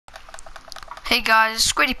Hey guys,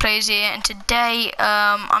 Squiddy Plays here, and today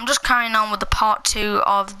I'm just carrying on with the part 2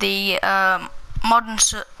 of the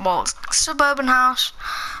suburban house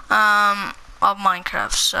of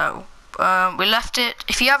Minecraft. So we left it.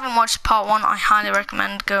 If you haven't watched part 1, I highly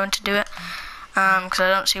recommend going to do it, because I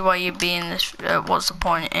don't see why you'd be in this. What's the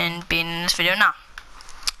point in being in this video now?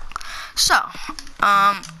 So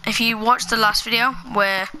if you watched the last video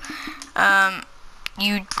where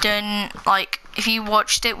you didn't if you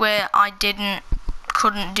watched it where I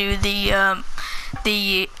couldn't do the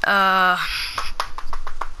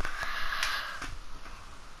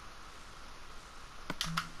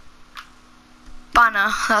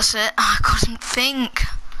banner, that's it. I couldn't think.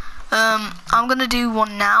 I'm gonna do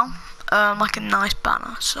one now, like a nice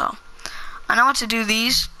banner. So I know how to do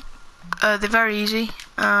these. They're very easy.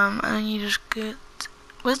 And then you just get.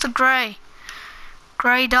 Where's the grey?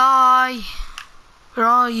 Grey dye. Where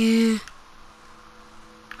are you?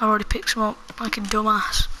 I already picked some up like a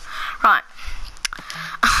dumbass. Right.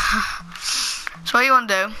 So what you want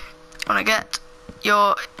to do, you want to get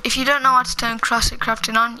your, if you don't know how to turn classic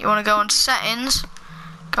crafting on, you want to go on settings,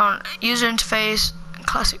 go on user interface, and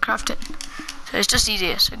classic crafting. So it's just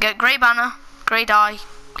easier. So get grey banner, grey dye,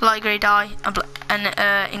 light grey dye,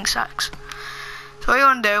 and ink sacks. So what you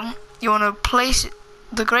want to do, you want to place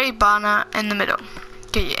the grey banner in the middle.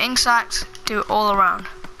 Get your ink sacks, do it all around.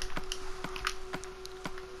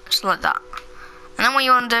 Just like that. And then what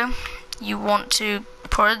you want to do, you want to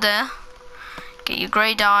put it there, get your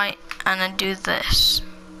grey dye, and then do this.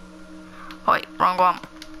 Oh wait, wrong one.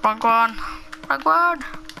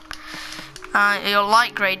 Your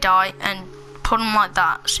light grey dye, and put them like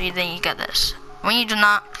that, so then you get this. When you've done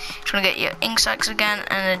that, you're going to get your ink sacks again,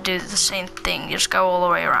 and then do the same thing. You just go all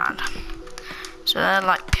the way around. So they're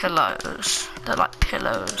like pillows. They're like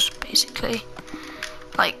pillows, basically.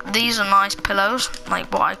 Like, these are nice pillows.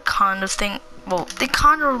 Like, what I kind of think. Well, they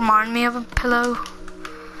kind of remind me of a pillow,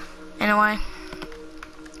 in a way.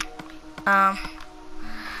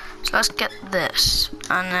 So let's get this,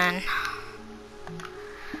 and then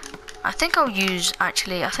I think I'll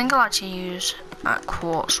actually use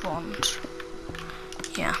quartz ones.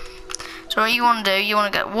 Yeah. So what you want to do, you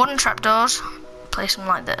want to get wooden trapdoors, place them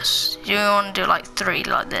like this. You want to do like 3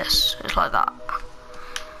 like this, just like that.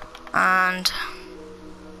 And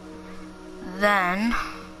then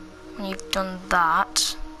when you've done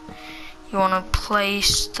that, you want to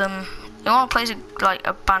place them. You want to place like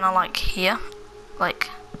a banner like here, like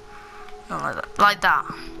not like that, like that.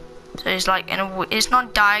 So it's like it's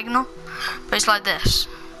not diagonal, but it's like this,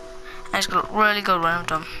 and it's gonna look really good when I'm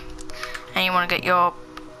done. And you want to get your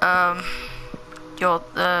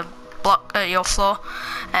floor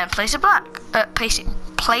and place it back.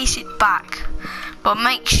 But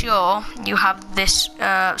make sure you have this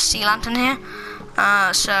sea lantern here,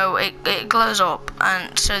 so it glows up,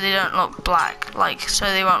 and so they don't look black, so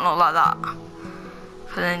they won't look like that.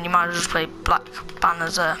 So then you might as well just play black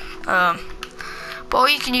banners there. But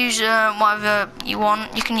you can use whatever you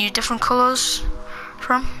want. You can use different colours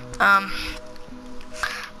from.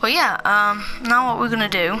 But yeah, now what we're gonna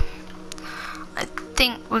do, I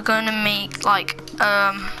think we're gonna make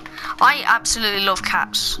I absolutely love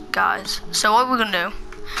cats, guys. So what we're gonna do,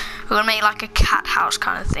 we're gonna make like a cat house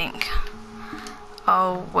kind of thing.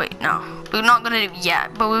 Oh wait, no, we're not gonna do it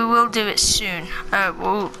yet, but we will do it soon.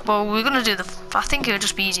 Well, we're gonna do I think it would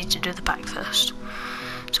just be easy to do the back first.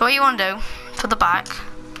 So what you want to do for the back,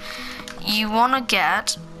 you want to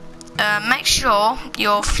get, make sure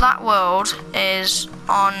your flat world is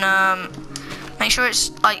on. Make sure it's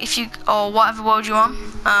or whatever world you want.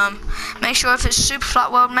 Make sure if it's super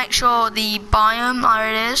flat world, make sure the biome where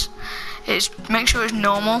it is make sure it's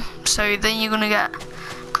normal. So then you're gonna get,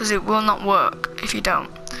 because it will not work if you don't.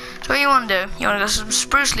 So what you want to do, you want to get some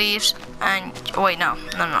spruce leaves, and wait, no,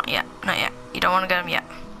 not yet. You don't want to get them yet.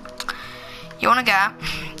 You want to get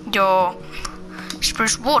your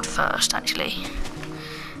spruce wood first, actually,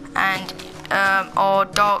 and or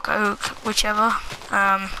dark oak, whichever.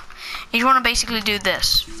 You want to basically do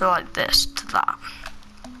this, for like this to that,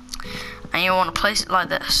 and you want to place it like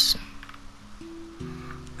this,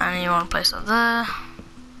 and you want to place it there.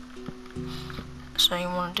 So you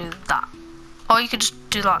want to do that, or you could just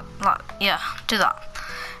do that, do that.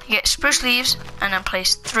 You get spruce leaves, and then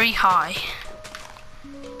place 3 high.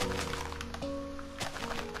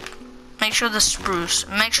 Make sure the spruce.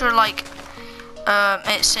 Make sure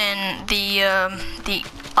it's in the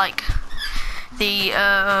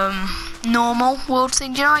normal world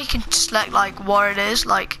thing. You know, you can select what it is.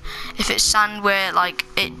 Like if it's sand, where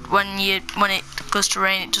when it goes to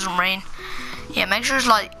rain, it doesn't rain. Yeah, make sure it's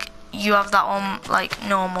you have that one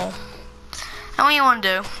normal. Now what you want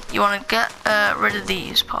to do, you want to get rid of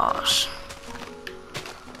these parts.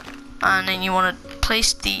 And then you want to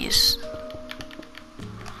place these.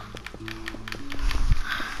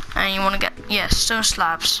 And you want to get, yes, stone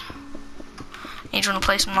slabs. And you just want to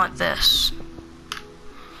place them like this.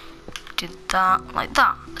 Do that, like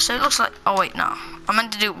that. So it looks like, oh wait, no. I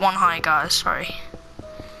meant to do it one high, guys, sorry.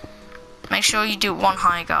 Make sure you do it one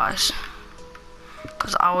high, guys.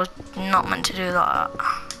 Because I was not meant to do that.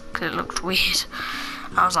 Because it looked weird.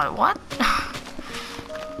 I was like, what?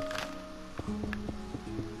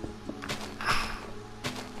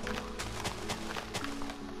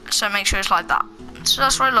 So make sure it's like that. So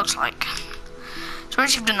that's what it looks like. So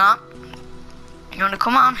once you've done that, you want to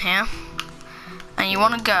come on here and you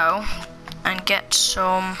want to go and get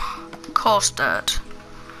some coarse dirt.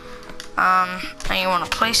 And you want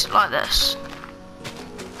to place it like this.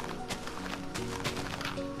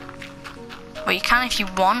 Well, you can if you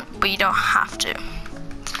want, but you don't have to.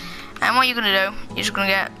 And what you're going to do, you're just going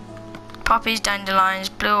to get poppies, dandelions,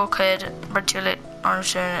 blue orchid, red tulip,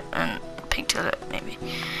 orange tulip, and pink tulip maybe.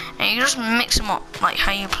 And you just mix them up, like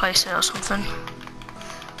how you place it or something.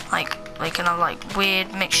 Like they can have like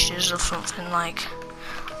weird mixtures of something, like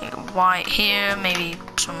white here, maybe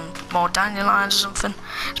some more dandelions or something.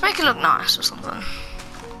 Just make it look nice or something.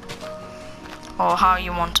 Or how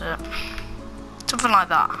you want it. Something like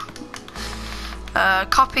that.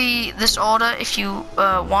 Copy this order if you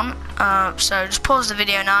want. So just pause the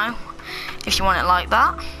video now if you want it like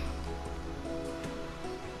that.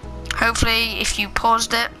 Hopefully if you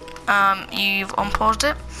paused it, you've unpaused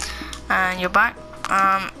it and you're back.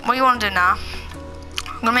 What you want to do now,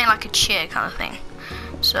 I'm going to make like a chair kind of thing.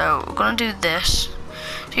 So we're going to do this.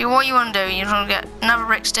 So what you want to do, you want to get another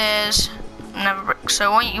brick stairs, another brick.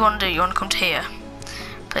 So what you want to do, you want to come to here.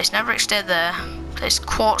 Place another brick stair there. Place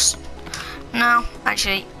quartz. No,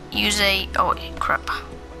 actually use a, oh wait, crap.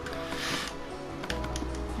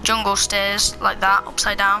 Jungle stairs like that,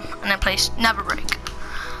 upside down, and then place nether brick.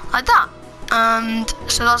 Like that. And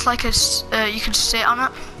so that's like a, you can sit on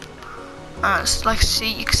it. It's like a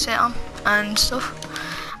seat you can sit on and stuff.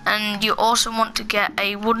 And you also want to get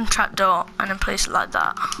a wooden trapdoor and then place it like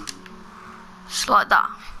that. Just like that.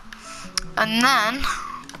 And then,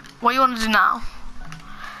 what you want to do now,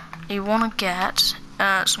 you want to get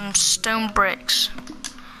some stone bricks.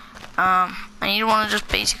 And you want to just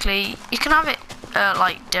basically, you can have it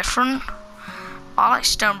like different. I like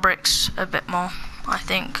stone bricks a bit more, I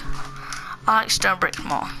think. I like stone bricks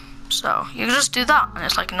more. So you can just do that and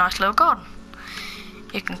it's like a nice little garden.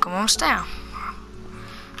 You can come and stay on.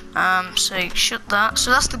 So you shut that. So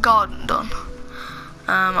that's the garden done.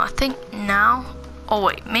 I think now, oh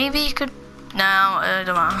wait, maybe you could, no, I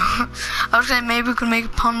don't know. I was saying maybe we could make a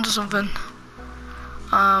pond or something.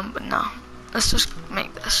 But no, let's just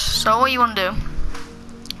make this. So what you want to do,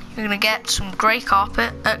 you're going to get some grey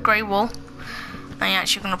carpet, grey wool, and you're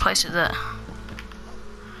actually going to place it there.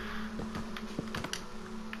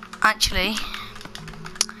 Actually,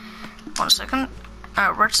 1 second,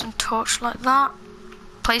 redstone torch like that.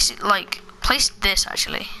 Place it like, place this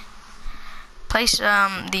actually. Place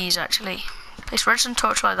these actually. Place redstone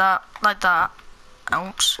torch like that.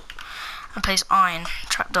 Oops. And place iron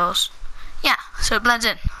trapdoors. Yeah, so it blends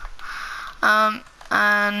in.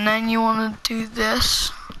 And then you want to do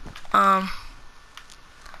this.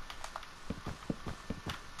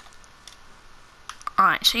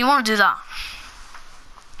 Alright, so you want to do that.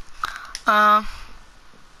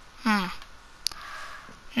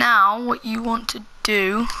 Now what you want to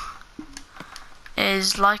do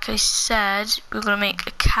is, like I said, we're gonna make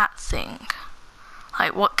a cat thing,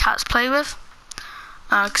 like what cats play with,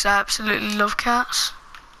 because I absolutely love cats.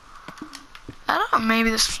 I don't know, maybe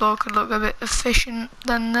this floor could look a bit efficient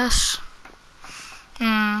than this.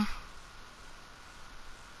 I'm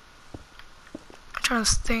trying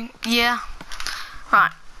to think. Yeah,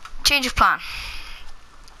 right, change of plan.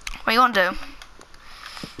 What you want to do,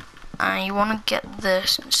 you want to get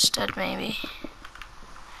this instead, maybe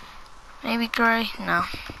grey. No,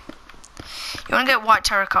 you want to get white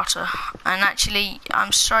terracotta. And actually,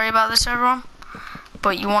 I'm sorry about this everyone,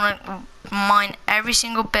 but you want to mine every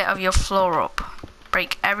single bit of your floor up,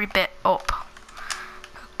 break every bit up,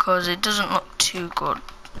 because it doesn't look too good.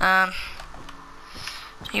 So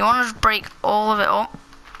you want to just break all of it up.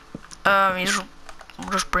 You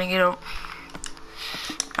just bring it up.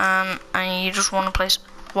 And you just want to place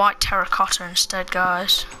white terracotta instead,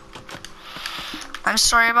 guys. I'm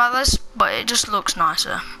sorry about this, but it just looks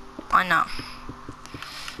nicer. I know.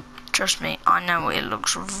 Trust me, I know it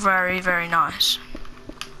looks very, very nice.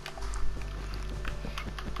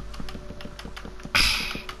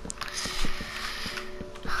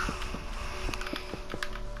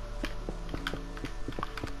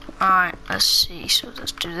 Alright, let's see. So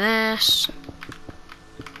let's do this.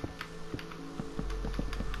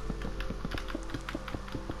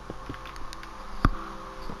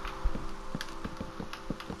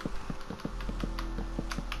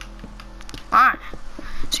 Alright.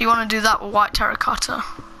 So you want to do that with white terracotta.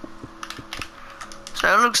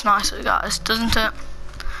 So it looks nicer, guys, doesn't it?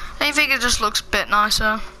 I think it just looks a bit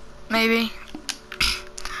nicer, maybe.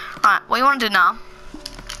 Right, what you want to do now,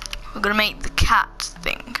 we're going to make the cat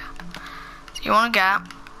thing. So you want to get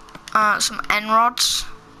some end rods,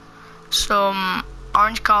 some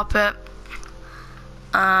orange carpet,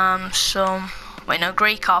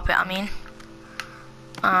 grey carpet, I mean.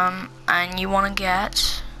 And you want to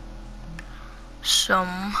get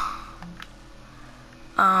some,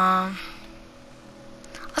 I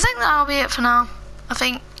think that'll be it for now. I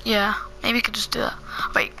think, yeah, maybe you could just do that.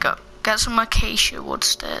 Wait, go. Get some acacia wood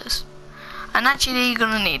stairs. And actually, you're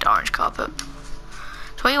gonna need orange carpet.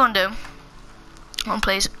 So what you want to do, you want to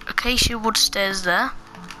place acacia wood stairs there.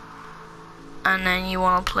 And then you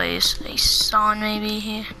want to place a sign maybe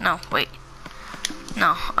here. No, wait.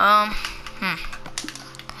 No,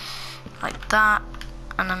 like that.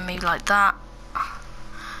 And then maybe like that.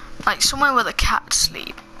 Like somewhere where the cats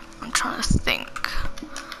sleep. I'm trying to think.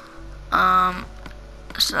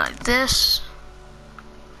 So like this.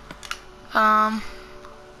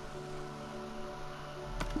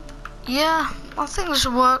 Yeah, I think this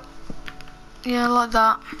will work. Yeah, like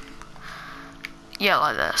that. Yeah,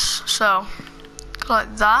 like this. So, go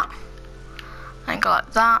like that, and go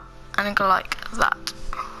like that, and then go like that.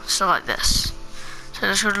 So like this. So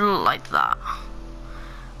this should look like that.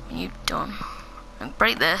 When you've done, and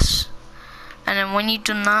break this, and then when you've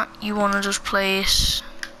done that, you want to just place.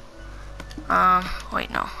 Wait,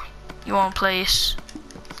 no. You want to place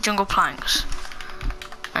jungle planks,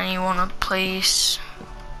 and you want to place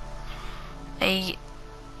a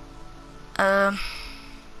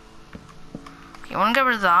you want to get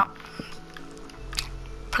rid of that,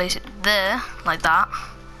 place it there like that,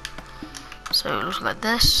 so it looks like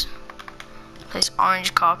this. Place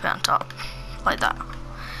orange carpet on top like that,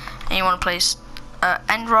 and you want to place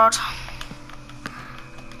end rod,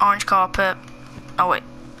 orange carpet, oh wait,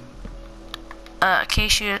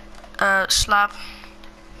 acacia slab,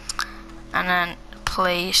 and then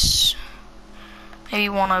place maybe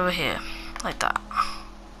one over here like that.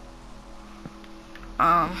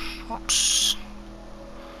 Whoops.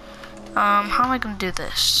 How am I gonna do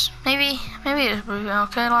this? Maybe it's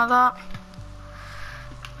okay like that.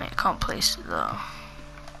 Wait, I can't place it though.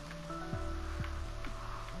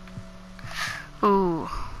 Ooh.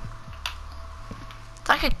 It's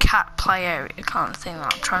like a cat play area kind of thing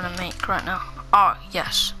that I'm trying to make right now. Oh,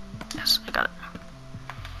 yes. Yes, I got it.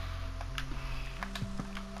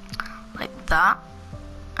 Like that.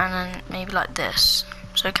 And then maybe like this.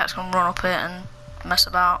 So cats can run up it and mess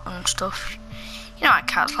about and stuff. You know how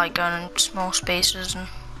cats like going in small spaces and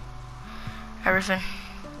everything.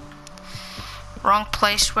 Wrong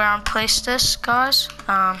place where I placed this, guys.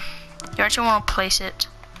 You actually want to place it.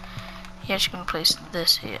 You actually want to place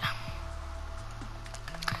this here.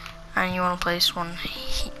 And you want to place one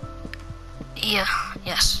here.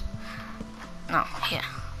 Yes. No, here.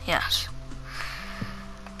 Yes.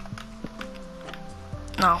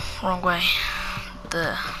 No, wrong way.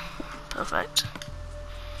 There. Perfect.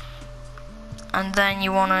 And then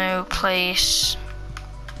you want to place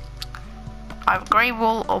either grey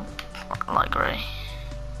wool or light grey.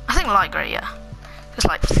 I think light grey, yeah. It's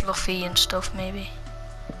like fluffy and stuff, maybe.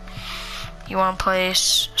 You want to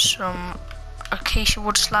place some acacia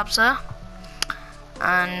wood slabs there.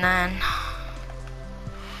 And then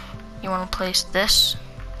you want to place this.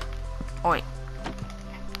 Oh, wait.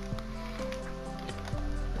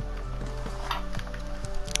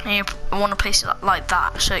 And you want to place it like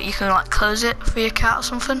that, so you can like close it for your cat or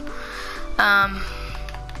something. And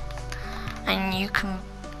you can,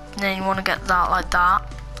 then you want to get that like that,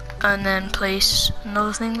 and then place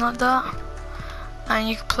another thing like that, and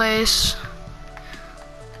you can place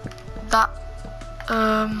that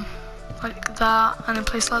like that, and then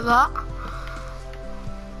place like that.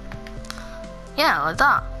 Yeah, like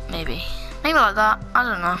that, maybe like that. I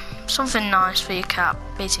don't know, something nice for your cat,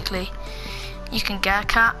 basically. You can get a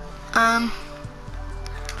cat, or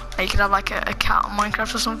you could have like a cat on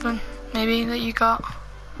Minecraft or something, maybe, that you got.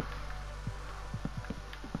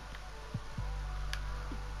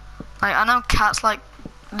 Like, I know cats like,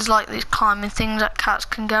 there's like these climbing things that cats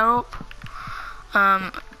can go up,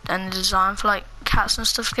 and they're designed for like cats and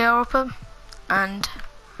stuff to go up them, and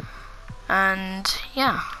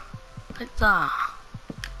yeah, like that.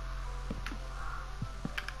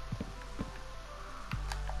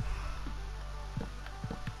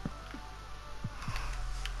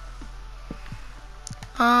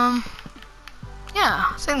 Yeah,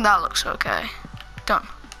 I think that looks okay. Done.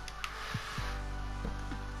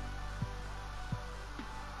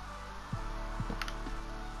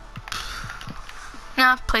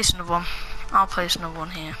 Nah, place another one. I'll place another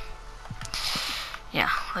one here. Yeah,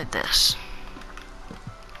 like this.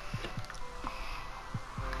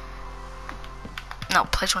 No,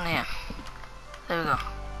 place one here. There we go.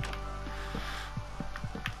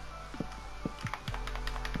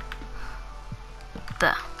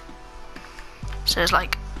 There. So it's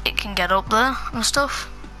like it can get up there and stuff.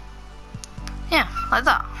 Yeah, like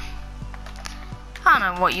that. I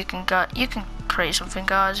don't know what you can get. You can create something,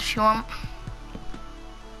 guys, if you want.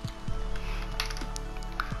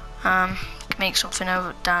 Make something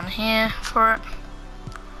over down here for it.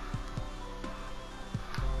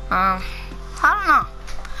 I don't know.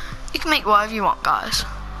 You can make whatever you want, guys,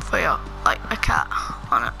 for your, like, a cat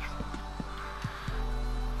on it.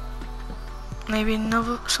 Maybe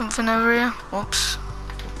another something over here. Whoops.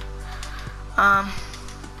 I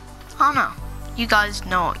don't know. You guys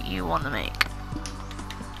know what you want to make,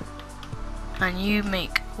 and you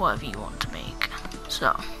make whatever you want to make.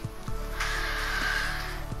 So,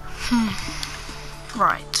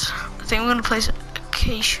 right. I think we're gonna place a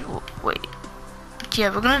casual. Wait.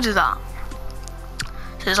 Yeah, we're gonna do that.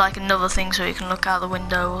 So there's like another thing so you can look out the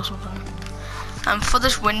window or something. And for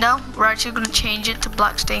this window, we're actually gonna change it to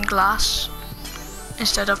black stained glass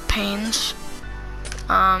instead of panes.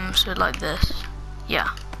 So like this. Yeah.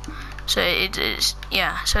 So it is.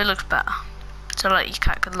 Yeah. So it looks better. So like your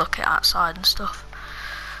cat could look outside and stuff.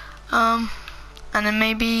 And then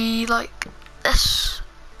maybe like this.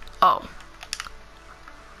 Oh.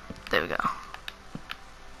 There we go.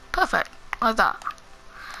 Perfect. Like that.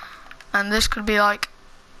 And this could be like,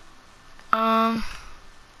 I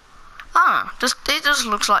don't know. It just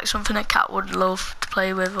looks like something a cat would love to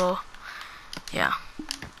play with, or yeah.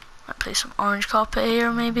 Might place some orange carpet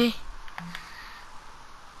here, maybe.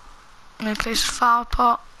 Maybe place a flower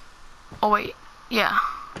pot. Oh wait, yeah.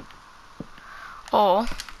 Or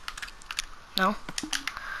no.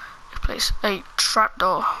 Place a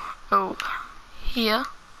trapdoor over here.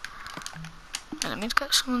 And let me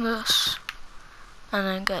get some of this. And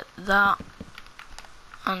then get that,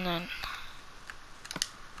 and then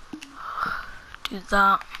do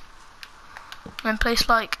that, and then place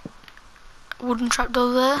like a wooden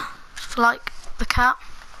trapdoor there for like the cat,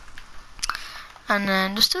 and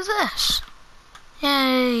then just do this.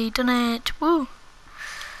 Yay, done it! Woo!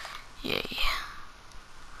 Yay!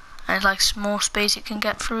 And it's like some more space it can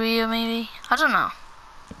get through here, maybe. I don't know.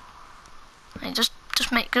 And just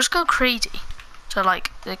go crazy. So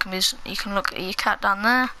like there can be, you can look at your cat down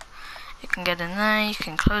there, you can get in there, you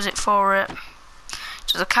can close it for it.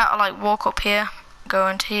 So the cat will like walk up here, go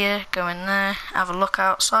into here, go in there, have a look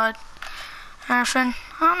outside, everything.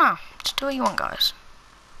 I don't know, just do what you want, guys.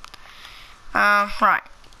 Right,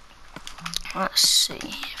 let's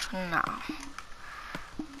see for now.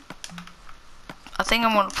 I think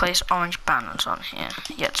I'm going to place orange banners on here.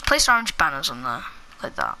 Yeah, just place orange banners on there,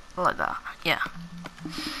 like that, yeah.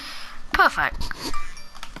 Perfect.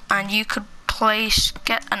 And you could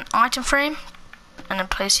get an item frame, and then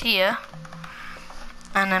place here,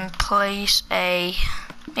 and then place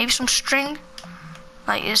maybe some string.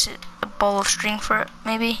 Like, is it a ball of string for it?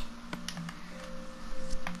 Maybe.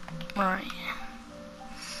 Alright.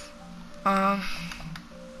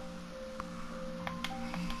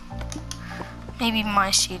 Maybe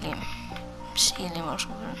mycelium or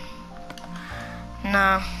something.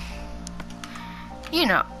 No. You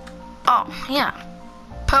know. Oh, yeah.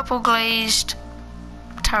 Purple glazed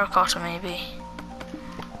terracotta, maybe.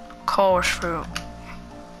 Chorus fruit.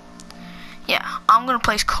 Yeah, I'm gonna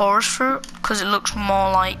place chorus fruit because it looks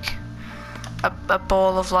more like a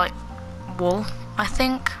ball of like wool, I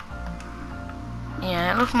think.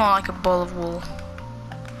 Yeah, it looks more like a ball of wool.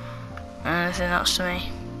 Anything else to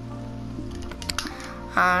me.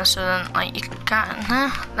 So then, like, you can cat in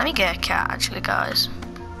there. Let me get a cat, actually, guys.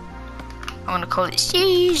 I'm gonna call it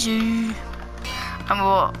Caesar. And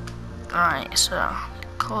what? Alright, so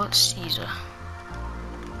call it Caesar.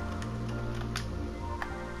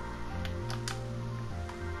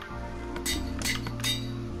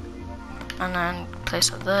 And then place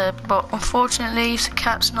it there. But unfortunately, the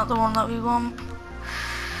cat's not the one that we want.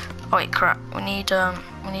 Oh wait, crap. We need a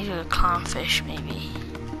clownfish, maybe.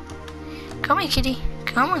 Come here, kitty.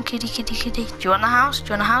 Come on, kitty. Do you want a house?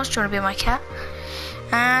 Do you want to be my cat?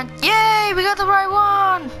 And yay, we got the right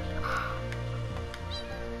one!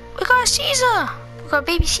 We got a Caesar! We got a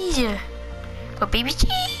baby Caesar.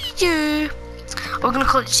 We're gonna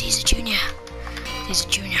call it Caesar Jr. Caesar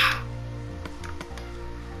Jr.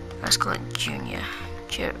 Let's call it Junior.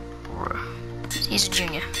 Caesar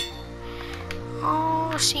Jr.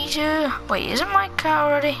 Oh, Caesar. Wait, isn't my cat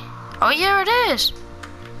already? Oh, yeah, it is.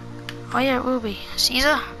 Oh, yeah, it will be.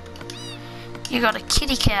 Caesar, you got a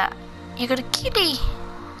kitty cat. You got a kitty.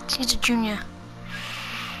 Caesar Jr.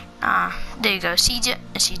 There you go. Caesar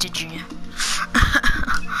and Caesar Jr.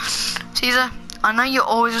 Caesar, I know you're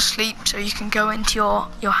always asleep, so you can go into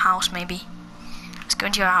your house, maybe. Let's go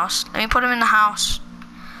into your house. Let me put him in the house.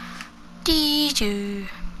 DJ.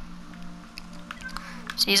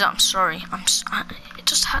 Caesar, I'm sorry. It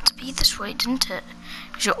just had to be this way, didn't it?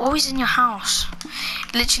 Because you're always in your house.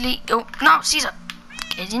 Literally. Oh, no, Caesar.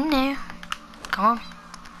 Get in there. Come on.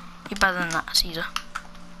 You're better than that, Caesar.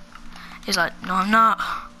 He's like, no, I'm not.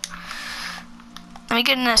 Let me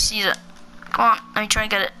get in there, Caesar. Come on. Let me try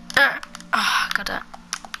and get it. Got it.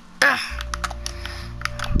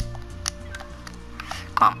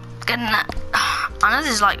 Come on. Get in there. I know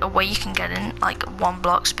there's like a way you can get in, like 1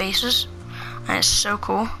 block spaces. And it's so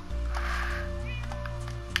cool.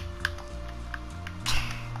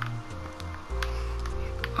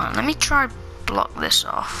 Alright, let me try block this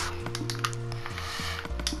off.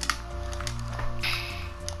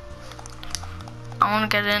 I want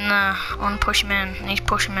to get in there. I want to push him in. I need to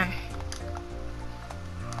push him in.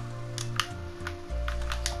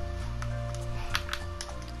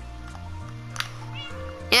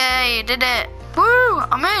 Yay, did it. Woo,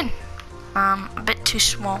 I'm in. A bit too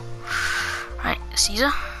small. Right,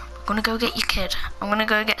 Caesar, I'm gonna go get your kid. I'm gonna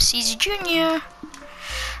go get Caesar Jr.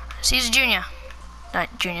 Caesar Jr. Right,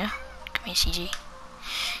 Jr. Come here, CG.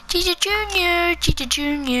 Caesar Jr. Caesar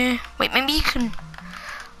Jr. Wait, maybe you can.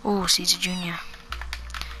 Oh, Caesar Jr.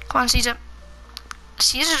 Come on, Caesar.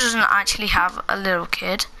 Caesar doesn't actually have a little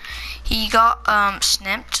kid. He got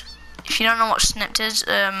snipped. If you don't know what snipped is,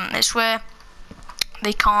 it's where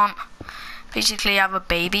they can't basically have a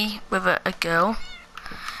baby with a girl.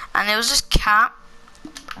 And there was this cat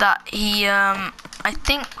that he,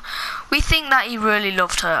 we think that he really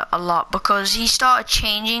loved her a lot because he started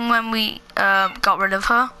changing when we got rid of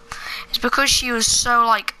her. It's because she was so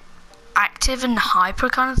like active and hyper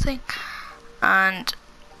kind of thing, and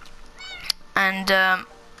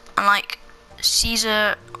like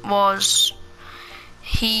Caesar was,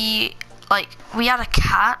 we had a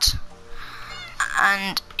cat,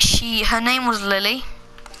 and her name was Lily,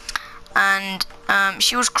 and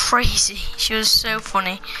she was crazy. She was so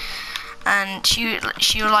funny, and she was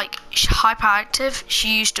like hyperactive.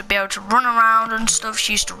 She used to be able to run around and stuff.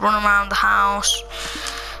 She used to run around the house.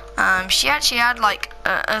 She actually had like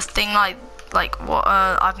a thing like what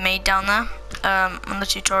I've made down there on the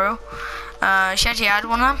tutorial. She actually had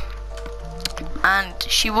one of them, and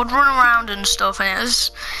she would run around and stuff, and it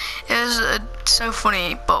was so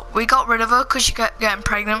funny. But we got rid of her because she kept getting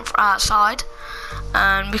pregnant outside,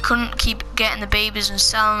 and we couldn't keep getting the babies and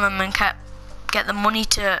selling them and get the money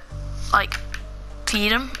to like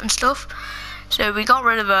feed them and stuff. So we got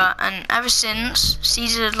rid of her, and ever since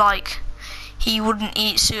Caesar, like, he wouldn't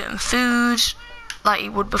eat certain foods like he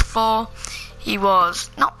would before. He was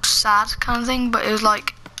not sad kind of thing, but it was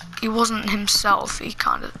like he wasn't himself. He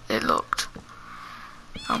kind of, it looked.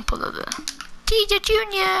 I'll put it there. DJ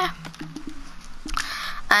Junior.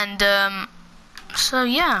 And so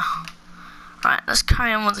yeah. Right, let's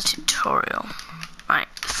carry on with the tutorial. Right,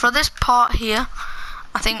 for this part here,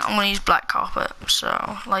 I think I'm gonna use black carpet.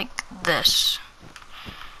 So like this.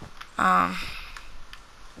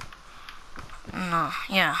 No,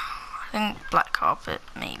 yeah, I think black carpet,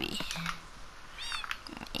 maybe.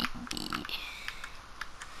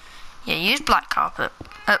 Yeah, use black carpet,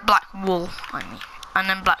 black wool, I mean, and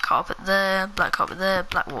then black carpet there, black carpet there,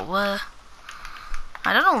 black wool there.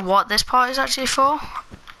 I don't know what this part is actually for.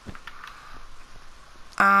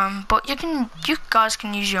 But you guys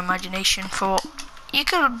can use your imagination for. You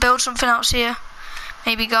could build something else here,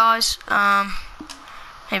 maybe, guys.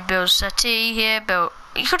 Maybe build a settee here.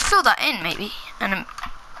 You could fill that in, maybe, and a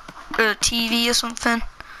TV or something.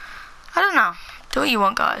 I don't know. Do what you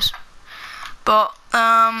want, guys. But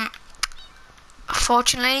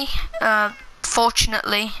fortunately,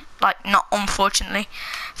 like, not unfortunately,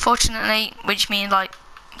 fortunately, which means like,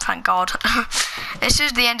 thank God. This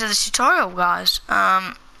is the end of the tutorial, guys.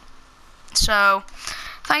 So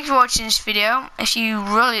thanks for watching this video. If you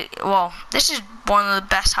really, well, this is one of the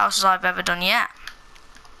best houses I've ever done yet.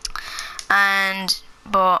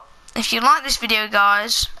 But if you like this video,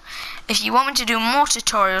 guys, if you want me to do more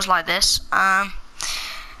tutorials like this,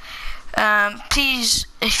 please,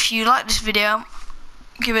 if you like this video,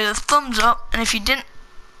 give it a thumbs up, and if you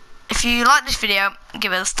if you like this video,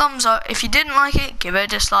 give it a thumbs up. If you didn't like it, give it a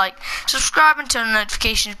dislike. Subscribe and turn on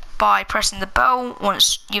notifications by pressing the bell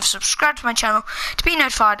once you've subscribed to my channel to be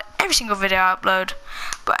notified every single video I upload.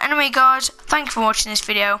 But anyway guys, thank you for watching this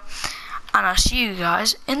video, and I'll see you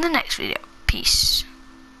guys in the next video. Peace.